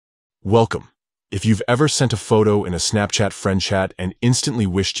Welcome. If you've ever sent a photo in a Snapchat friend chat and instantly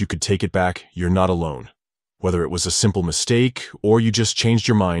wished you could take it back, you're not alone. Whether it was a simple mistake or you just changed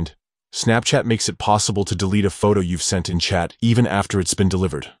your mind, Snapchat makes it possible to delete a photo you've sent in chat even after it's been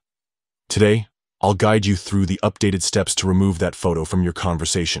delivered. Today, I'll guide you through the updated steps to remove that photo from your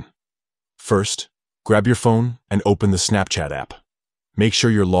conversation. First, grab your phone and open the Snapchat app. Make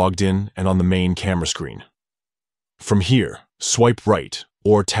sure you're logged in and on the main camera screen. From here, swipe right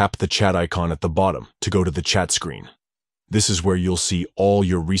or tap the chat icon at the bottom to go to the chat screen. This is where you'll see all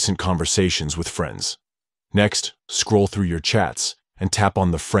your recent conversations with friends. Next, scroll through your chats and tap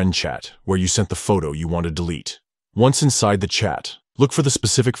on the friend chat where you sent the photo you want to delete. Once inside the chat, look for the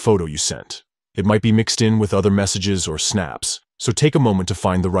specific photo you sent. It might be mixed in with other messages or snaps, so take a moment to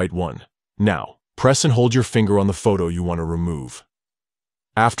find the right one. Now, press and hold your finger on the photo you want to remove.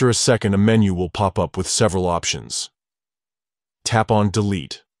 After a second, a menu will pop up with several options. Tap on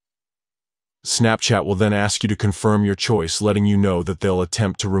Delete. Snapchat will then ask you to confirm your choice, letting you know that they'll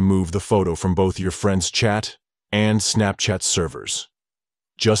attempt to remove the photo from both your friend's chat and Snapchat servers.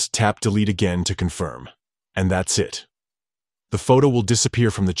 Just tap Delete again to confirm, and that's it. The photo will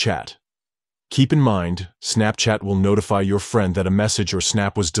disappear from the chat. Keep in mind, Snapchat will notify your friend that a message or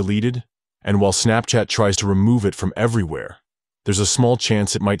snap was deleted, and while Snapchat tries to remove it from everywhere, there's a small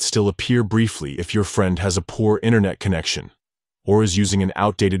chance it might still appear briefly if your friend has a poor internet connection or is using an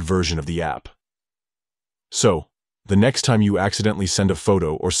outdated version of the app. So, the next time you accidentally send a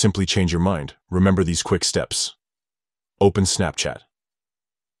photo or simply change your mind, remember these quick steps. Open Snapchat.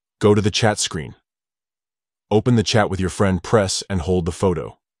 Go to the chat screen. Open the chat with your friend, press and hold the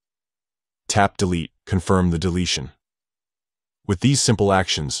photo. Tap Delete, confirm the deletion. With these simple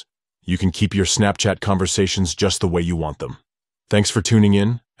actions, you can keep your Snapchat conversations just the way you want them. Thanks for tuning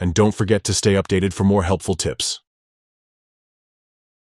in, and don't forget to stay updated for more helpful tips.